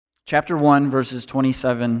chapter 1, verses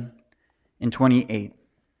 27 and 28.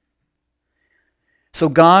 So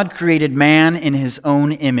God created man in his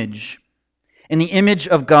own image. In the image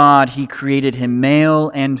of God, He created him, male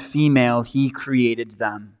and female, He created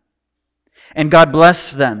them. And God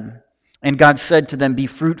blessed them. And God said to them, "Be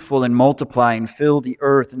fruitful and multiply and fill the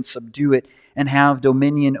earth and subdue it and have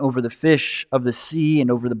dominion over the fish of the sea and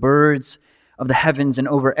over the birds of the heavens and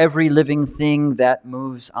over every living thing that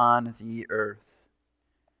moves on the earth."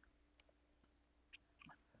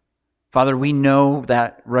 Father, we know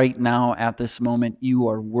that right now at this moment You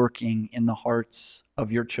are working in the hearts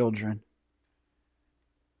of Your children,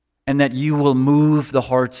 and that You will move the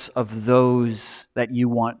hearts of those that You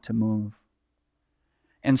want to move.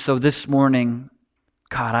 And so this morning,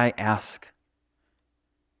 God, I ask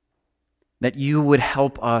that You would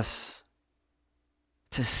help us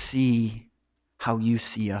to see how You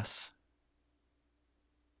see us.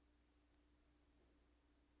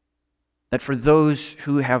 That for those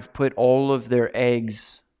who have put all of their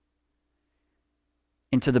eggs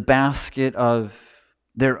into the basket of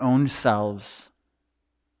their own selves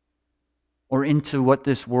or into what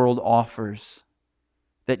this world offers,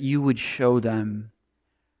 that You would show them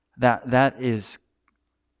that is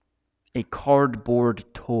a cardboard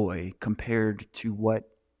toy compared to what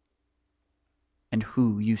and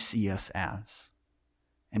who You see us as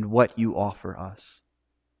and what You offer us.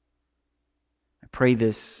 I pray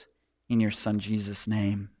this in Your Son Jesus'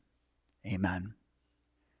 name. Amen.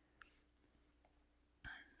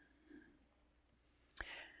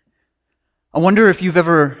 I wonder if you've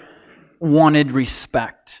ever wanted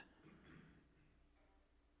respect.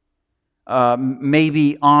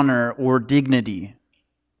 Maybe honor or dignity.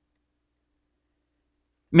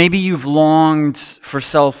 Maybe you've longed for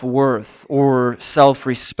self-worth or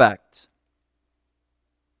self-respect.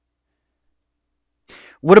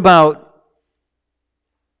 What about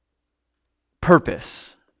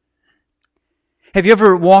purpose? Have you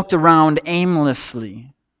ever walked around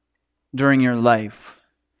aimlessly during your life,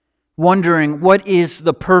 wondering, what is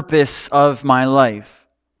the purpose of my life?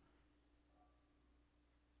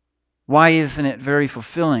 Why isn't it very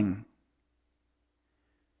fulfilling?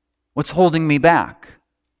 What's holding me back?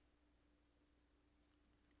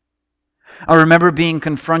 I remember being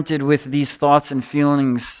confronted with these thoughts and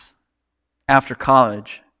feelings after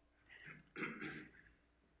college.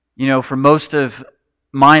 For most of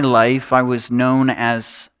my life, I was known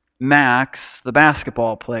as Max, the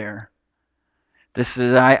basketball player.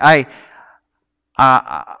 I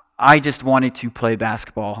just wanted to play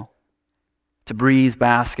basketball. To breathe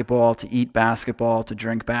basketball, to eat basketball, to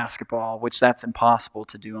drink basketball, which that's impossible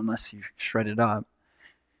to do unless you shred it up.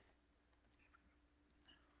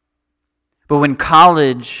 But when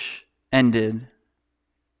college ended,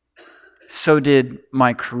 so did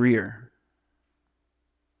my career.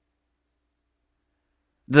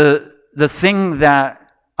 The thing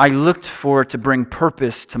that I looked for to bring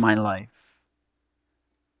purpose to my life,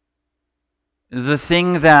 the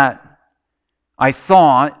thing that I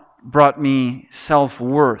thought brought me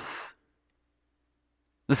self-worth,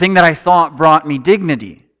 the thing that I thought brought me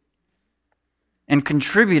dignity and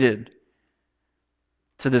contributed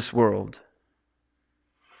to this world.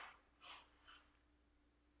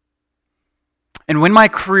 And when my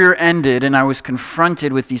career ended and I was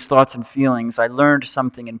confronted with these thoughts and feelings, I learned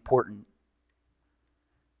something important.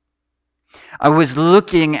 I was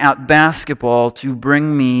looking at basketball to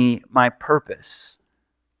bring me my purpose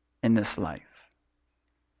in this life.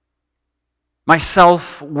 My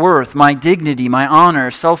self-worth, my dignity, my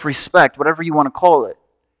honor, self-respect, whatever you want to call it.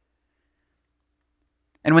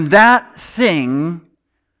 And when that thing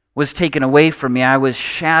was taken away from me, I was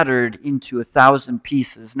shattered into 1,000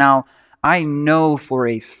 pieces. Now, I know for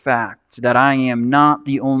a fact that I am not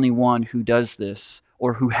the only one who does this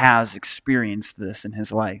or who has experienced this in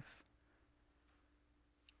his life.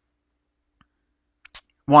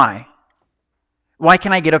 Why? Why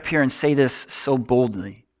can I get up here and say this so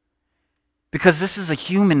boldly? Because this is a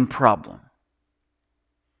human problem.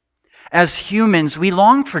 As humans, we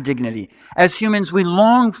long for dignity. As humans, we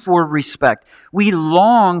long for respect. We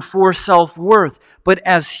long for self-worth. But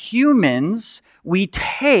as humans, we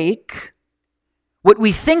take what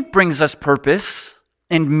we think brings us purpose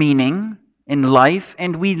and meaning in life,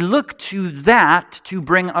 and we look to that to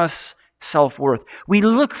bring us self-worth. We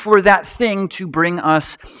look for that thing to bring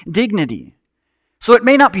us dignity. So it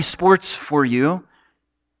may not be sports for you,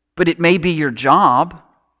 but it may be your job.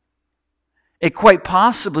 It quite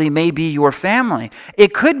possibly may be your family.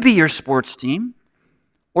 It could be your sports team,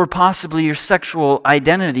 or possibly your sexual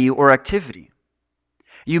identity or activity.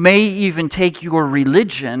 You may even take your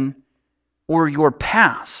religion or your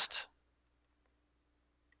past.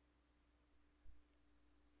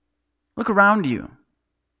 Look around you.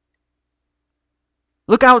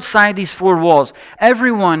 Look outside these four walls.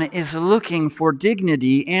 Everyone is looking for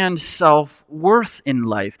dignity and self-worth in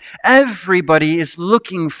life. Everybody is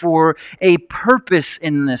looking for a purpose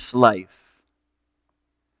in this life.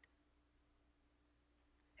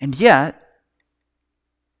 And yet,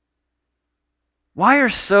 why are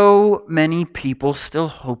so many people still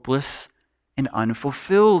hopeless and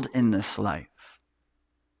unfulfilled in this life?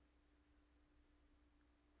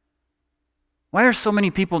 Why are so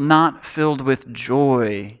many people not filled with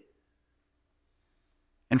joy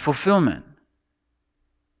and fulfillment?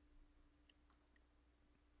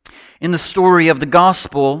 In the story of the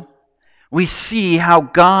gospel, we see how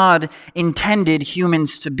God intended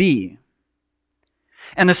humans to be.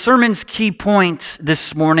 And the sermon's key point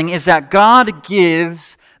this morning is that God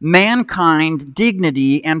gives mankind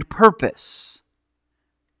dignity and purpose.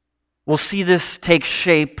 We'll see this take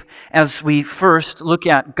shape as we first look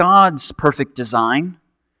at God's perfect design,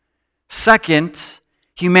 second,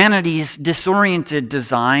 humanity's disoriented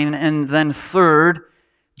design, and then third,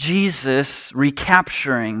 Jesus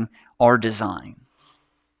recapturing our design.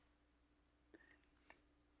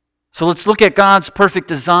 So let's look at God's perfect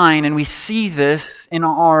design, and we see this in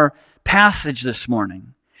our passage this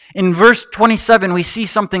morning. In verse 27, we see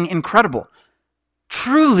something incredible,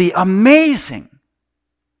 truly amazing.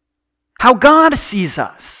 How God sees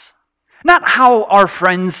us. Not how our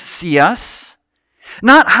friends see us.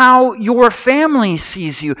 Not how your family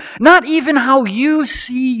sees you. Not even how you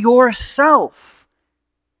see yourself.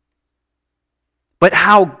 But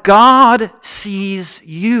how God sees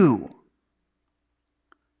you.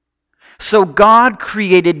 So God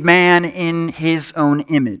created man in His own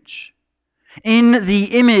image. In the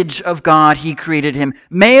image of God, He created him.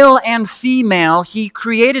 Male and female, He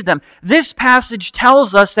created them. This passage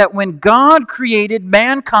tells us that when God created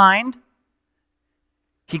mankind,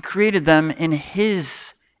 He created them in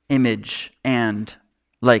His image and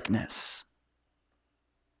likeness.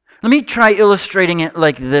 Let me try illustrating it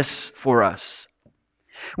like this for us.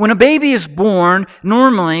 When a baby is born,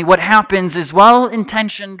 normally what happens is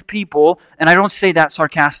well-intentioned people, and I don't say that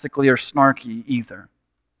sarcastically or snarky either,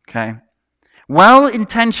 okay?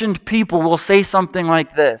 Well-intentioned people will say something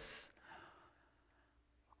like this.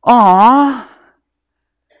 "Aw,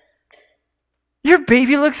 your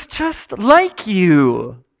baby looks just like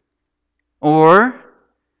you." Or,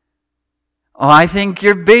 "Oh, I think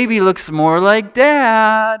your baby looks more like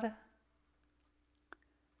Dad."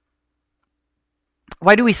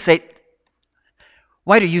 Why do you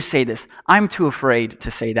say this? I'm too afraid to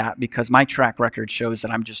say that because my track record shows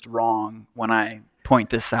that I'm just wrong when I point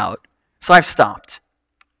this out. So I've stopped.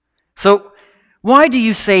 So why do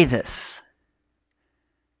you say this?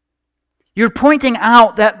 You're pointing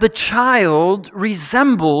out that the child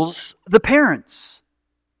resembles the parents.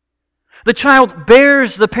 The child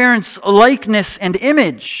bears the parents' likeness and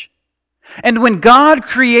image. And when God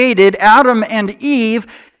created Adam and Eve,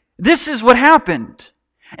 this is what happened.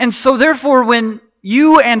 And so therefore, when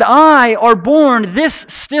you and I are born, this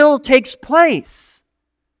still takes place.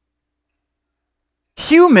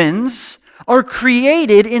 Humans are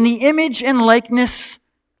created in the image and likeness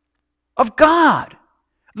of God,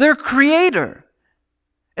 their Creator.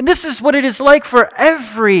 And this is what it is like for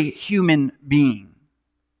every human being.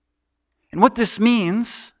 And what this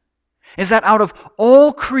means is that out of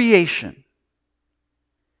all creation,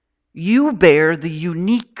 you bear the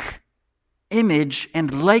unique image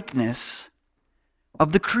and likeness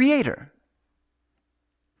of the Creator.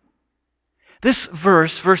 This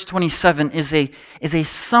verse 27, is a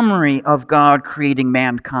summary of God creating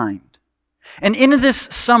mankind. And in this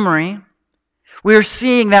summary, we are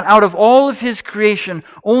seeing that out of all of His creation,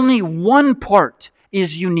 only one part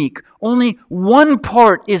is unique. Only one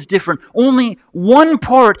part is different. Only one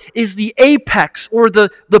part is the apex or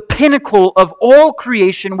the pinnacle of all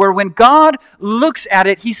creation, where when God looks at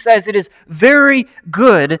it, He says it is very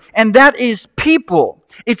good, and that is people.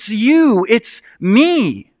 It's you. It's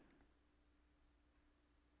me.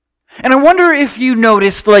 And I wonder if you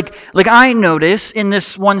noticed, like I notice in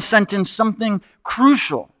this one sentence, something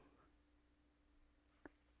crucial.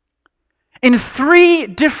 In 3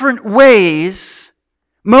 different ways,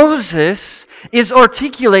 Moses is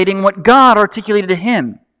articulating what God articulated to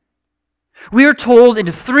him. We are told in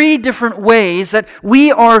 3 different ways that we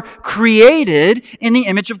are created in the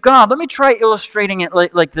image of God. Let me try illustrating it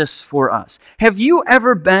like this for us. Have you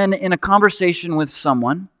ever been in a conversation with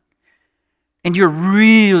someone and you're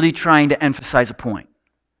really trying to emphasize a point?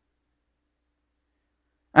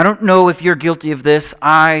 I don't know if you're guilty of this.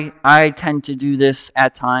 I tend to do this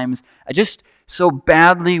at times. I just so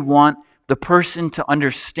badly want the person to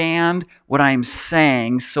understand what I'm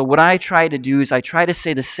saying. So what I try to do is I try to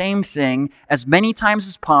say the same thing as many times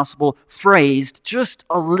as possible, phrased just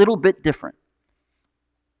a little bit different.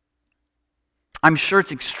 I'm sure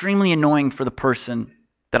it's extremely annoying for the person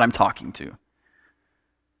that I'm talking to.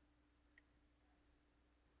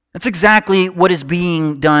 That's exactly what is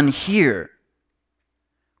being done here.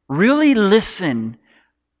 Really listen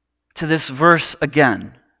to this verse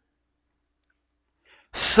again.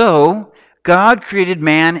 So, God created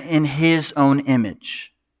man in His own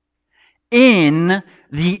image. In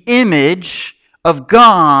the image of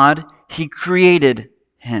God, He created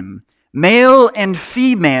him. Male and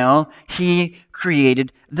female, He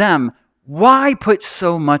created them. Why put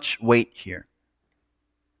so much weight here?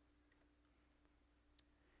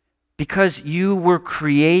 Because you were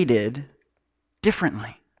created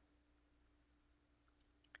differently.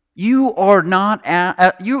 You are not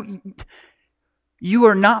you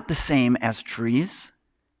are not the same as trees.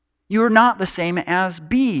 You are not the same as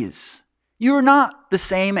bees. You are not the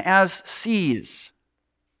same as seas.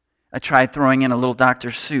 I tried throwing in a little Dr.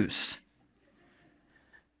 Seuss.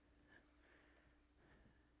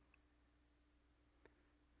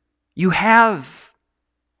 You have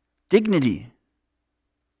dignity.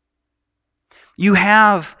 You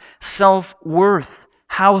have self-worth.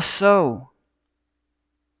 How so?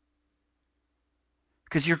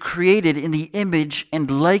 Because you're created in the image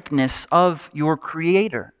and likeness of your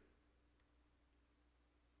Creator.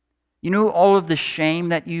 You know all of the shame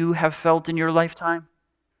that you have felt in your lifetime?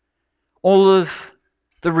 All of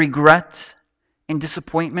the regret and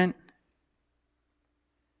disappointment?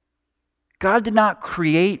 God did not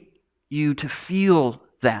create you to feel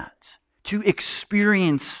that, to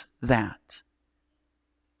experience that.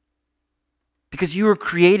 Because you were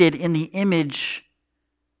created in the image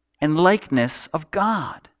and likeness of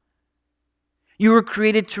God. You were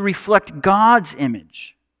created to reflect God's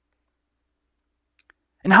image.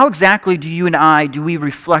 And how exactly do we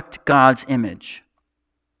reflect God's image?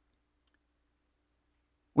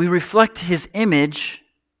 We reflect His image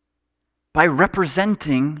by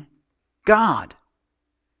representing God.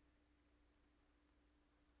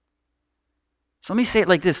 So let me say it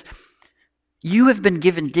like this. You have been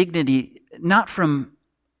given dignity not from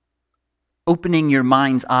opening your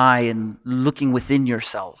mind's eye and looking within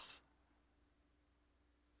yourself,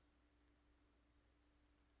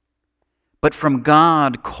 but from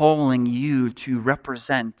God calling you to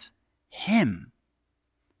represent Him.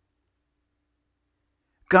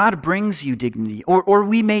 God brings you dignity. Or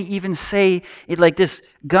we may even say it like this.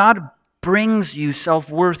 God brings you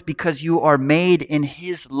self-worth because you are made in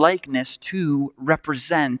His likeness to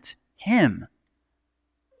represent Him.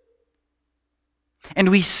 And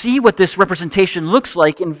we see what this representation looks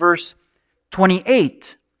like in verse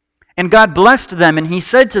 28. And God blessed them, and He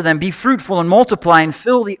said to them, "Be fruitful and multiply, and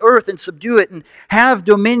fill the earth and subdue it, and have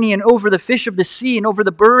dominion over the fish of the sea, and over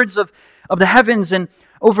the birds of the heavens, and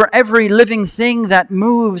over every living thing that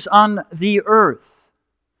moves on the earth."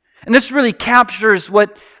 And this really captures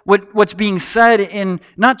what's being said in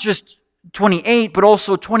not just 28, but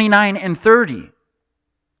also 29 and 30.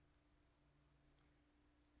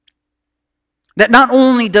 That not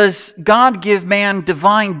only does God give man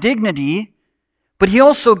divine dignity, but He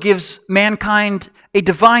also gives mankind a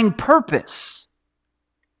divine purpose.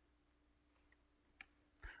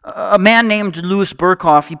 A man named Louis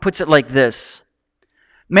Berkhoff, he puts it like this.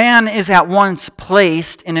 Man is at once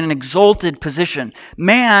placed in an exalted position.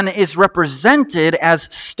 Man is represented as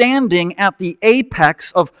standing at the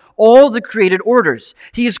apex of all the created orders.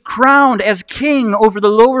 He is crowned as king over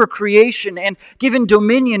the lower creation and given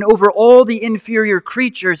dominion over all the inferior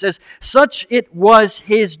creatures. As such, it was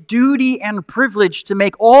His duty and privilege to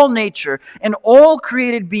make all nature and all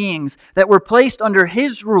created beings that were placed under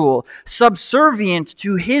His rule subservient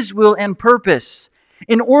to His will and purpose,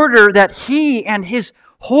 in order that He and His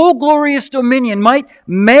whole glorious dominion might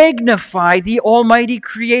magnify the Almighty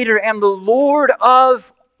Creator and the Lord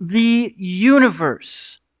of the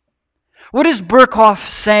universe. What is Berkhoff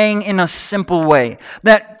saying in a simple way?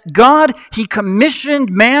 That God, He commissioned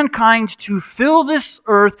mankind to fill this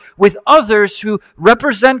earth with others who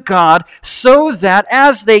represent God, so that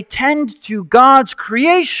as they tend to God's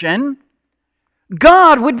creation,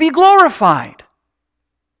 God would be glorified.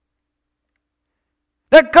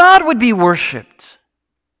 That God would be worshipped.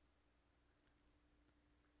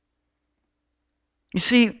 You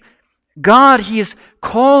see, God, He is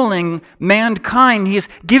calling mankind. He is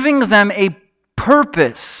giving them a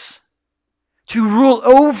purpose to rule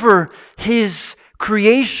over His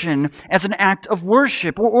creation as an act of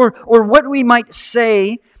worship. Or what we might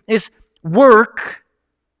say is work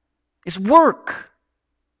is work.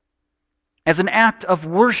 as an act of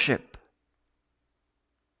worship.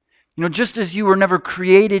 Just as you were never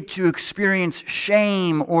created to experience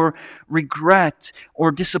shame or regret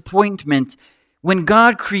or disappointment, when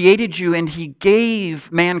God created you and He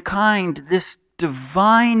gave mankind this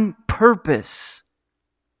divine purpose,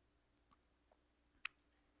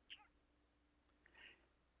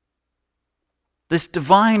 this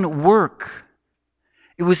divine work,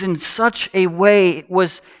 it was in such a way, it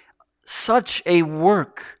was such a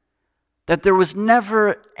work that there was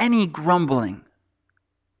never any grumbling.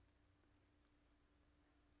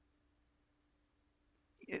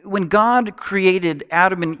 When God created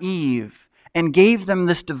Adam and Eve and gave them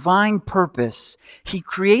this divine purpose, He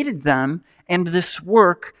created them and this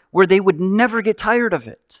work where they would never get tired of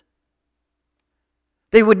it.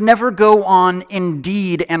 They would never go on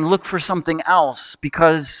Indeed and look for something else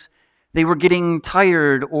because they were getting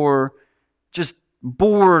tired or just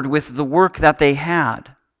bored with the work that they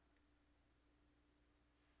had.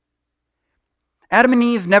 Adam and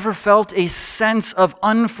Eve never felt a sense of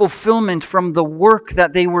unfulfillment from the work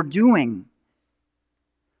that they were doing.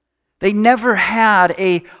 They never had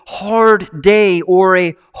a hard day or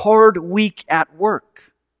a hard week at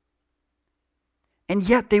work. And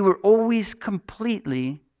yet they were always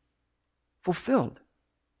completely fulfilled.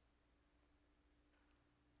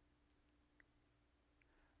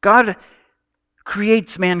 God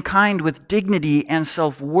creates mankind with dignity and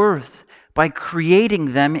self-worth by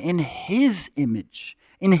creating them in His image,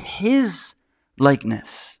 in His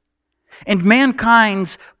likeness. And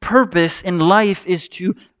mankind's purpose in life is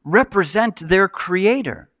to represent their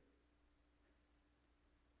Creator.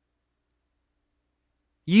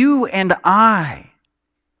 You and I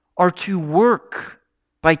are to work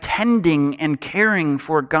by tending and caring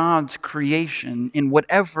for God's creation in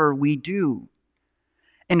whatever we do.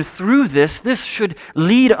 And through this should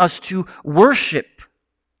lead us to worship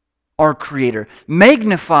our Creator,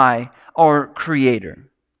 magnify our Creator.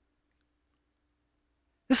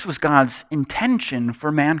 This was God's intention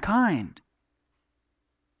for mankind.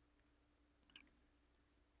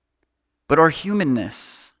 But our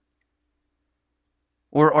humanness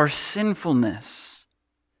or our sinfulness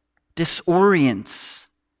disorients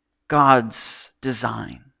God's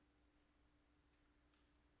design.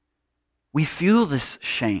 We feel this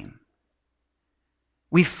shame.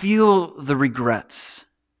 We feel the regrets.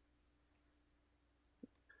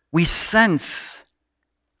 We sense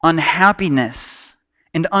unhappiness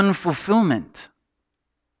and unfulfillment.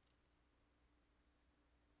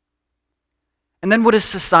 And then what does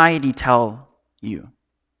society tell you?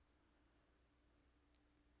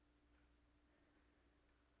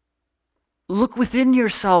 Look within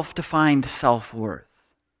yourself to find self-worth.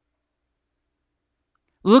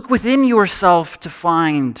 Look within yourself to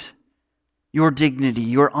find your dignity,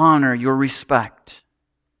 your honor, your respect.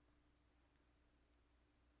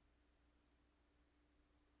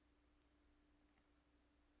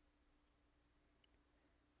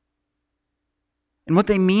 And what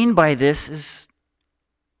they mean by this is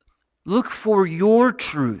look for your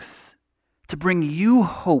truth to bring you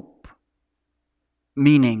hope,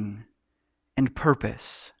 meaning, and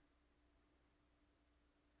purpose.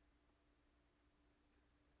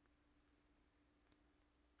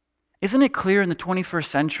 Isn't it clear in the 21st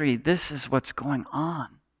century this is what's going on?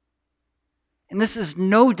 And this is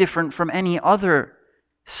no different from any other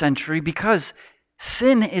century because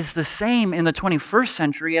sin is the same in the 21st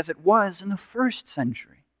century as it was in the first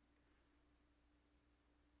century.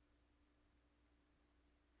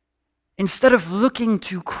 Instead of looking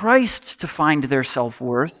to Christ to find their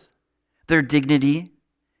self-worth, their dignity,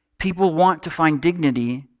 people want to find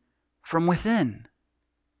dignity from within.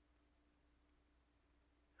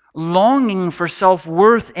 Longing for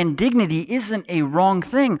self-worth and dignity isn't a wrong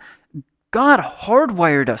thing. God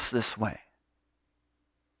hardwired us this way.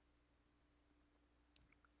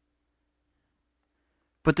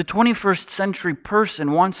 But the 21st century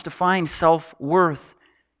person wants to find self-worth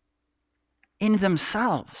in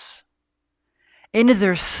themselves, in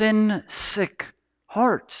their sin-sick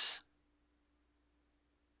hearts.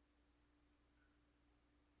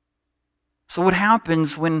 So what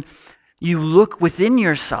happens when you look within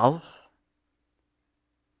yourself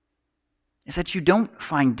is that you don't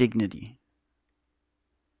find dignity.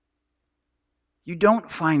 You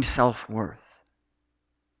don't find self-worth.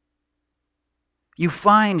 You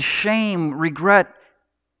find shame, regret,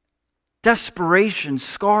 desperation,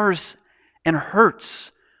 scars, and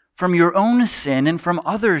hurts from your own sin and from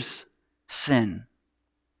others' sin.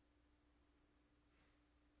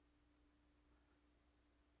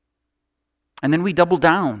 And then we double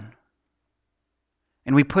down.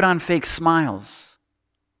 And we put on fake smiles.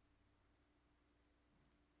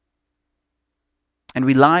 and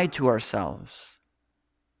we lie to ourselves.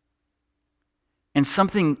 And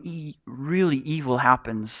something really evil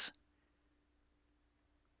happens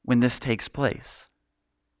when this takes place.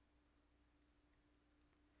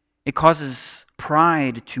 It causes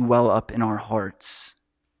pride to well up in our hearts.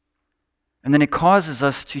 And then it causes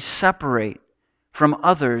us to separate from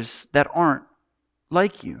others that aren't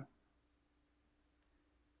like you.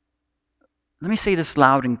 Let me say this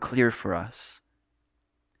loud and clear for us.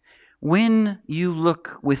 When you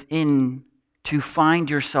look within to find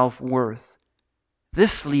your self-worth,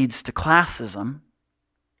 this leads to classism.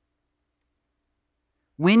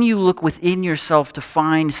 When you look within yourself to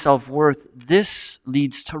find self-worth, this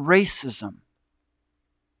leads to racism.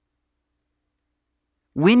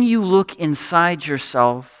 When you look inside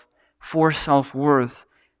yourself for self-worth,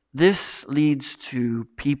 this leads to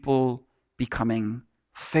people becoming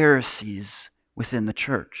Pharisees within the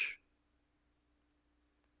church.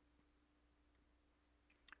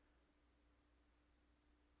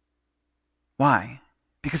 Why?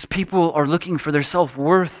 Because people are looking for their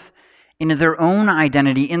self-worth in their own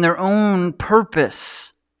identity, in their own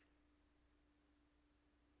purpose.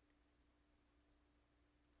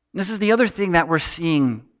 This is the other thing that we're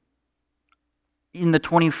seeing in the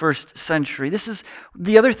 21st century. This is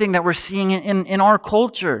the other thing that we're seeing in our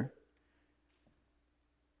culture.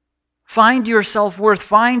 Find your self-worth,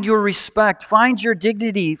 find your respect, find your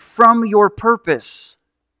dignity from your purpose.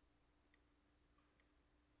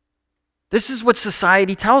 This is what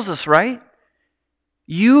society tells us, right?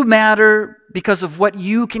 You matter because of what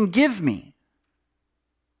you can give me.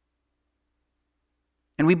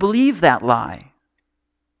 And we believe that lie.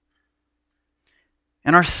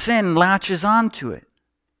 And our sin latches onto it.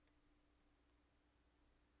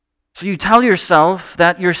 So you tell yourself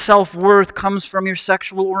that your self-worth comes from your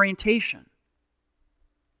sexual orientation.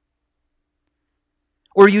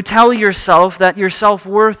 Or you tell yourself that your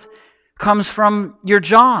self-worth comes from your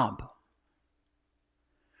job.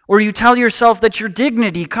 Or you tell yourself that your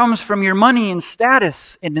dignity comes from your money and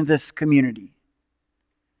status in this community.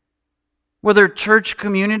 Whether church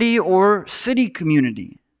community or city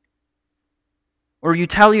community. Or you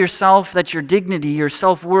tell yourself that your dignity, your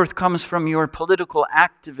self-worth comes from your political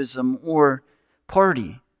activism or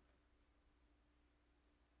party.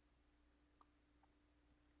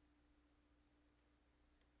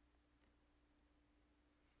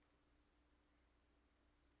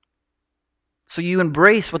 So you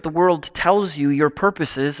embrace what the world tells you your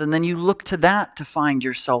purpose is, and then you look to that to find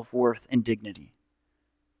your self-worth and dignity.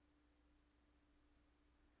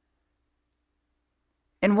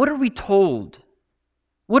 And what are we told?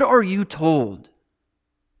 What are you told?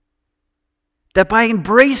 That by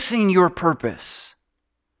embracing your purpose,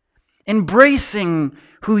 embracing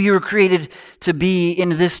who you're created to be in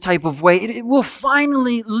this type of way, it will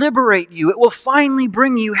finally liberate you. It will finally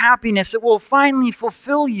bring you happiness. It will finally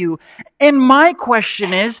fulfill you. And my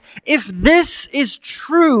question is, if this is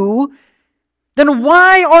true, then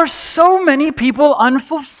why are so many people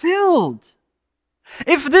unfulfilled?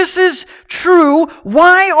 If this is true,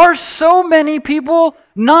 why are so many people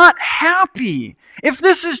not happy? If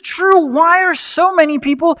this is true, why are so many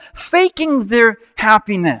people faking their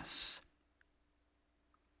happiness?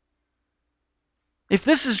 If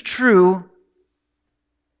this is true,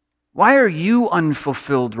 why are you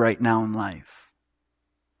unfulfilled right now in life?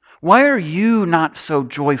 Why are you not so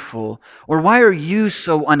joyful? Or why are you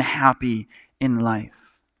so unhappy in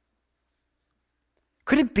life?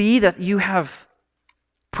 Could it be that you have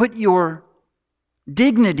put your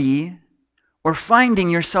dignity or finding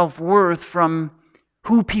your self-worth from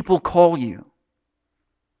who people call you?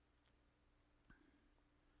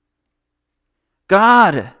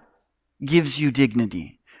 God gives you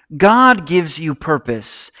dignity. God gives you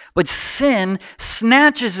purpose, but sin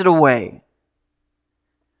snatches it away.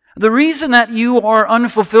 The reason that you are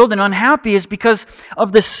unfulfilled and unhappy is because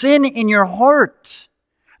of the sin in your heart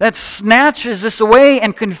that snatches this away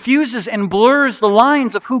and confuses and blurs the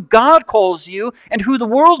lines of who God calls you and who the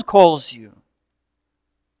world calls you.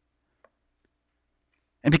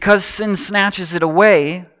 And because sin snatches it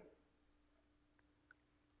away,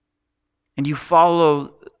 and you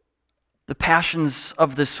follow the passions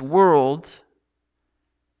of this world,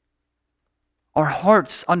 our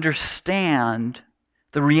hearts understand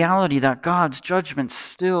the reality that God's judgment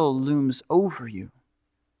still looms over you.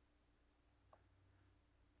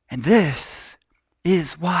 And this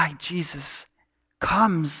is why Jesus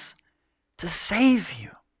comes to save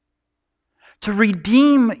you, to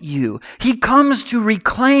redeem you. He comes to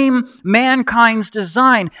reclaim mankind's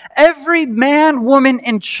design. Every man, woman,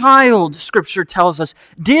 and child, Scripture tells us,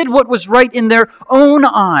 did what was right in their own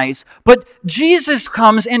eyes. But Jesus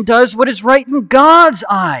comes and does what is right in God's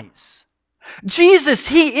eyes. Jesus,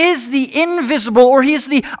 He is the invisible, or He is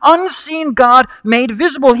the unseen God made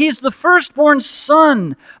visible. He is the firstborn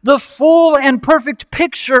Son, the full and perfect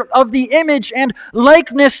picture of the image and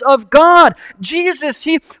likeness of God. Jesus,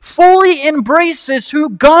 He fully embraces who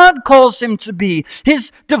God calls Him to be.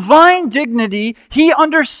 His divine dignity, He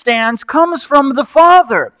understands, comes from the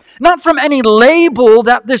Father, not from any label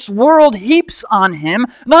that this world heaps on Him,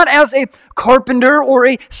 not as a carpenter or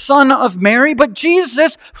a son of Mary, but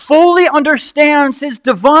Jesus fully understands His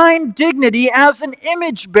divine dignity as an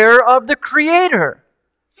image bearer of the Creator.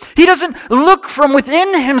 He doesn't look from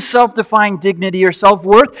within Himself to find dignity or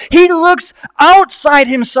self-worth. He looks outside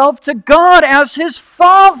Himself to God as His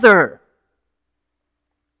Father.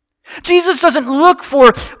 Jesus doesn't look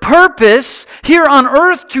for purpose here on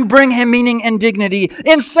earth to bring Him meaning and dignity.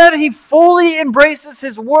 Instead, He fully embraces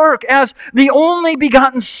His work as the only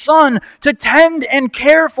begotten Son to tend and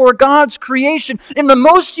care for God's creation in the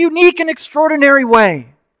most unique and extraordinary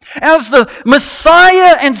way. As the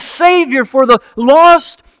Messiah and Savior for the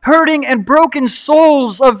lost, hurting, and broken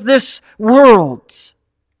souls of this world.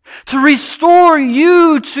 To restore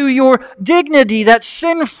you to your dignity that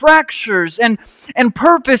sin fractures and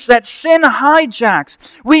purpose that sin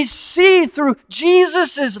hijacks. We see through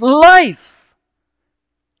Jesus' life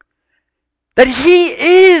that He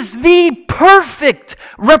is the perfect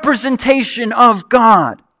representation of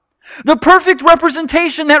God. The perfect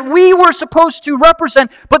representation that we were supposed to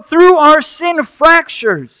represent, but through our sin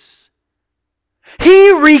fractures.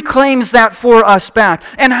 He reclaims that for us back.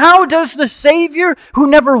 And how does the Savior, who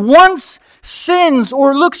never once sins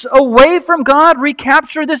or looks away from God,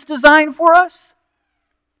 recapture this design for us?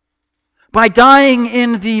 By dying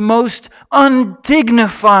in the most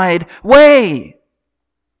undignified way.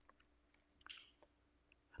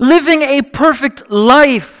 Living a perfect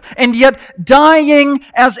life and yet dying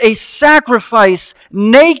as a sacrifice,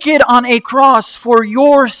 naked on a cross for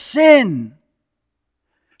your sin.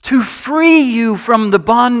 To free you from the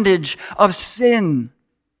bondage of sin.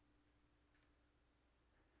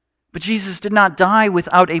 But Jesus did not die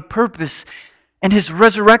without a purpose, and His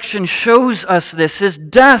resurrection shows us this. His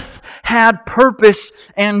death had purpose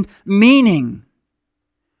and meaning.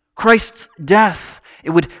 Christ's death, it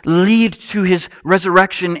would lead to His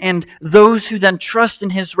resurrection, and those who then trust in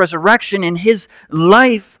His resurrection, in His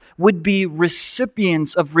life, would be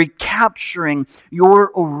recipients of recapturing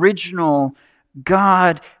your original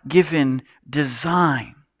God-given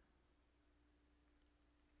design.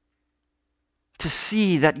 To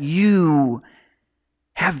see that you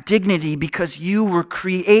have dignity because you were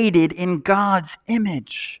created in God's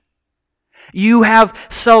image. You have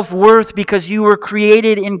self-worth because you were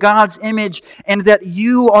created in God's image, and that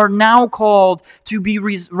you are now called to be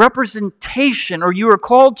representation, or you are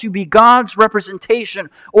called to be God's representation,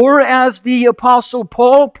 or as the Apostle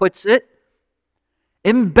Paul puts it,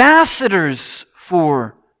 ambassadors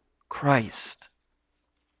for Christ.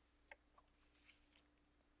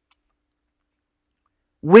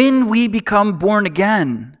 When we become born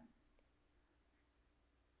again,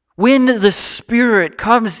 when the Spirit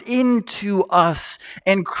comes into us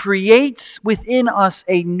and creates within us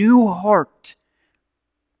a new heart,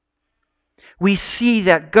 we see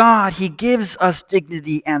that God, He gives us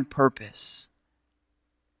dignity and purpose.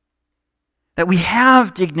 That we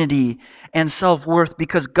have dignity and self-worth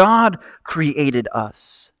because God created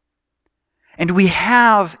us. And we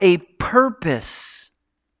have a purpose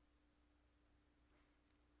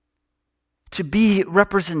to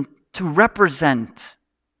represent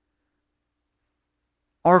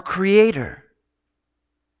our Creator,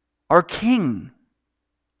 our King,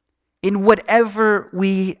 in whatever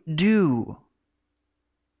we do.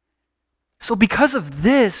 So because of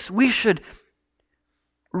this, we should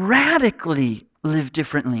radically live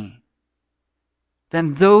differently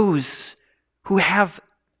than those who have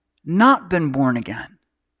not been born again,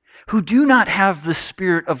 who do not have the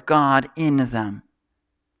Spirit of God in them.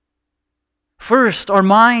 First, our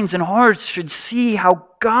minds and hearts should see how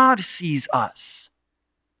God sees us.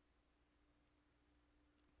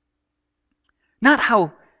 Not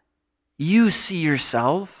how you see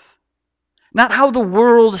yourself, not how the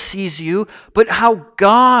world sees you, but how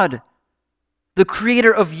God, the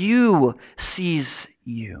Creator of you, sees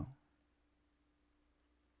you.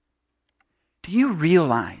 Do you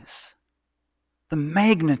realize the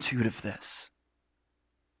magnitude of this?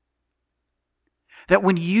 That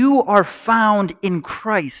when you are found in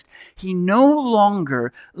Christ, He no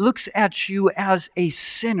longer looks at you as a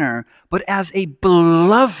sinner, but as a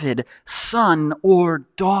beloved son or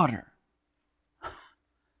daughter.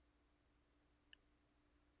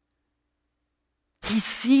 He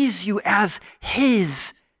sees you as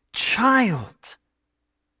His child.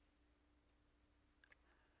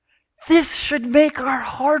 This should make our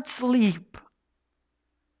hearts leap.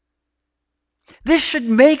 This should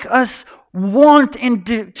make us want and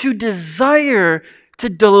to desire to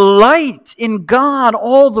delight in God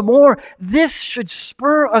all the more. This should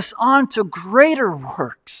spur us on to greater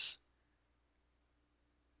works.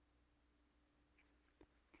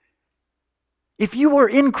 If you are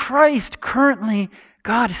in Christ currently,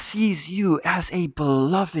 God sees you as a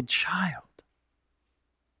beloved child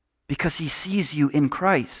because He sees you in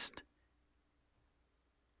Christ.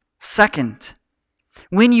 Second,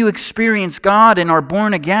 when you experience God and are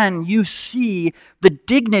born again, you see the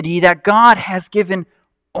dignity that God has given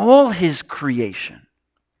all His creation.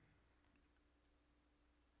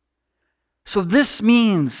 So this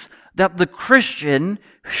means that the Christian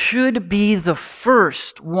should be the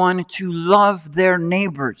first one to love their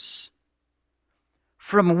neighbors.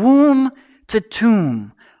 From womb to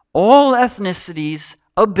tomb, all ethnicities,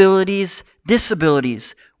 abilities,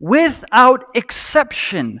 disabilities, without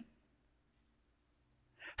exception.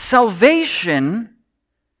 Salvation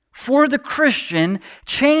for the Christian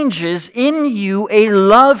changes in you a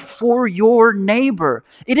love for your neighbor.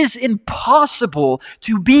 It is impossible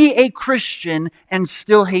to be a Christian and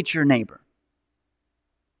still hate your neighbor.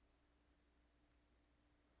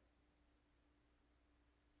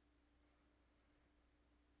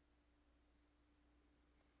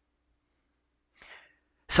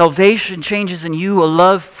 Salvation changes in you a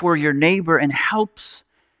love for your neighbor and helps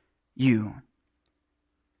you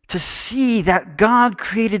to see that God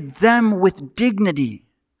created them with dignity.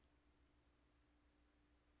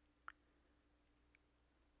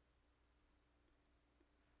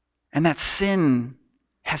 And that sin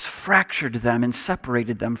has fractured them and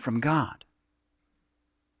separated them from God.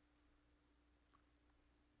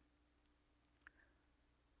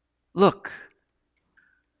 Look,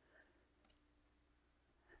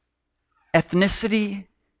 ethnicity,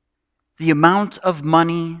 the amount of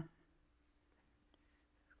money,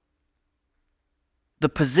 the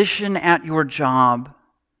position at your job,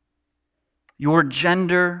 your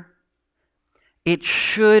gender, it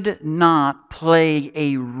should not play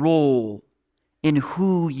a role in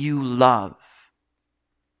who you love.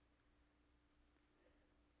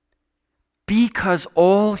 Because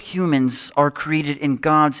all humans are created in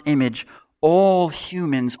God's image, all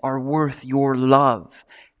humans are worth your love.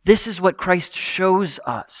 This is what Christ shows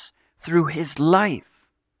us through His life.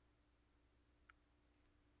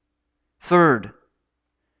 Third,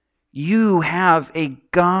 you have a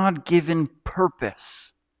God-given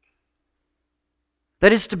purpose.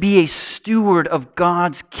 That is to be a steward of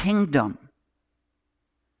God's kingdom.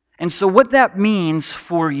 And so what that means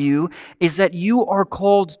for you is that you are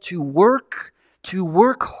called to work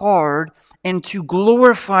hard, and to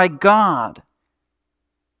glorify God.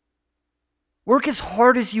 Work as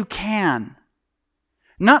hard as you can,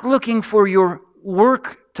 not looking for your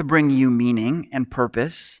work to bring you meaning and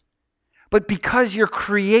purpose, but because your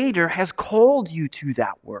Creator has called you to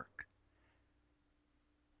that work.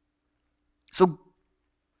 So,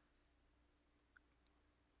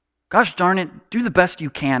 gosh darn it, do the best you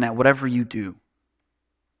can at whatever you do.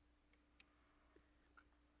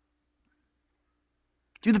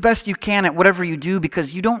 Do the best you can at whatever you do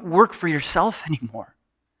because you don't work for yourself anymore.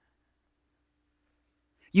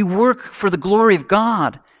 You work for the glory of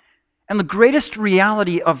God. And the greatest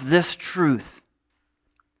reality of this truth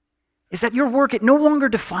is that your work, it no longer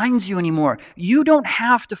defines you anymore. You don't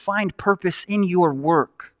have to find purpose in your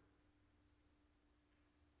work.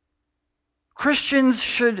 Christians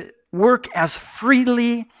should work as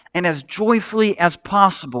freely and as joyfully as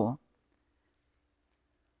possible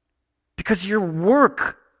because your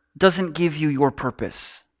work doesn't give you your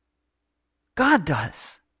purpose. God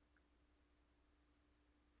does.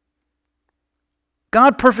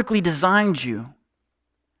 God perfectly designed you,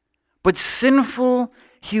 but sinful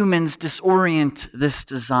humans disorient this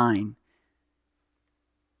design.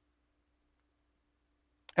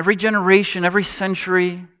 Every generation, every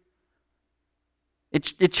century,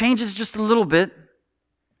 it changes just a little bit,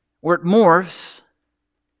 or it morphs,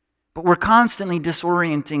 but we're constantly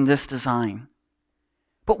disorienting this design.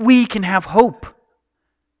 But we can have hope.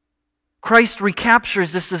 Christ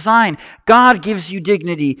recaptures this design. God gives you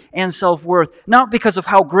dignity and self-worth, not because of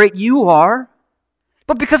how great you are,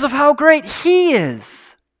 but because of how great He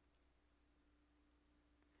is.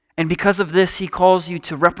 And because of this, he calls you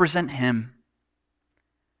to represent him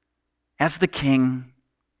as the King,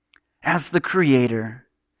 as the Creator,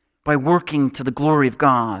 by working to the glory of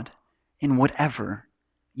God in whatever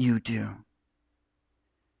you do.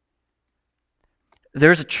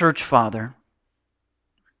 There's a church father,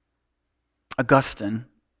 Augustine,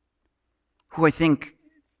 who I think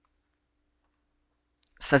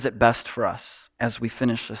says it best for us as we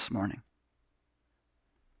finish this morning.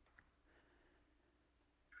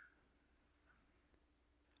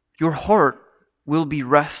 Your heart will be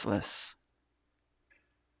restless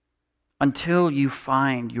until you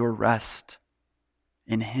find your rest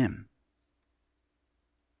in him.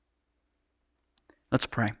 Let's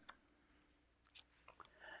pray.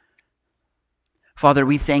 Father,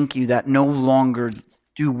 we thank you that no longer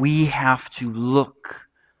do we have to look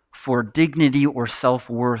for dignity or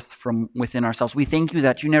self-worth from within ourselves. We thank you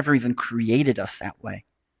that you never even created us that way.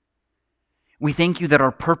 We thank you that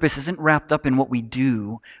our purpose isn't wrapped up in what we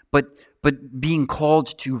do, but being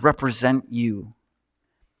called to represent you.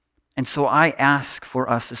 And so I ask for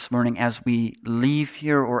us this morning as we leave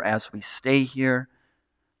here or as we stay here,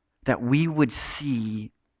 that we would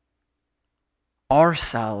see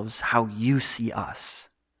ourselves how you see us.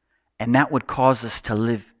 And that would cause us to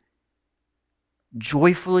live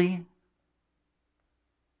joyfully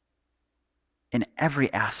in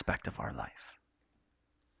every aspect of our life.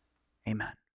 Amen.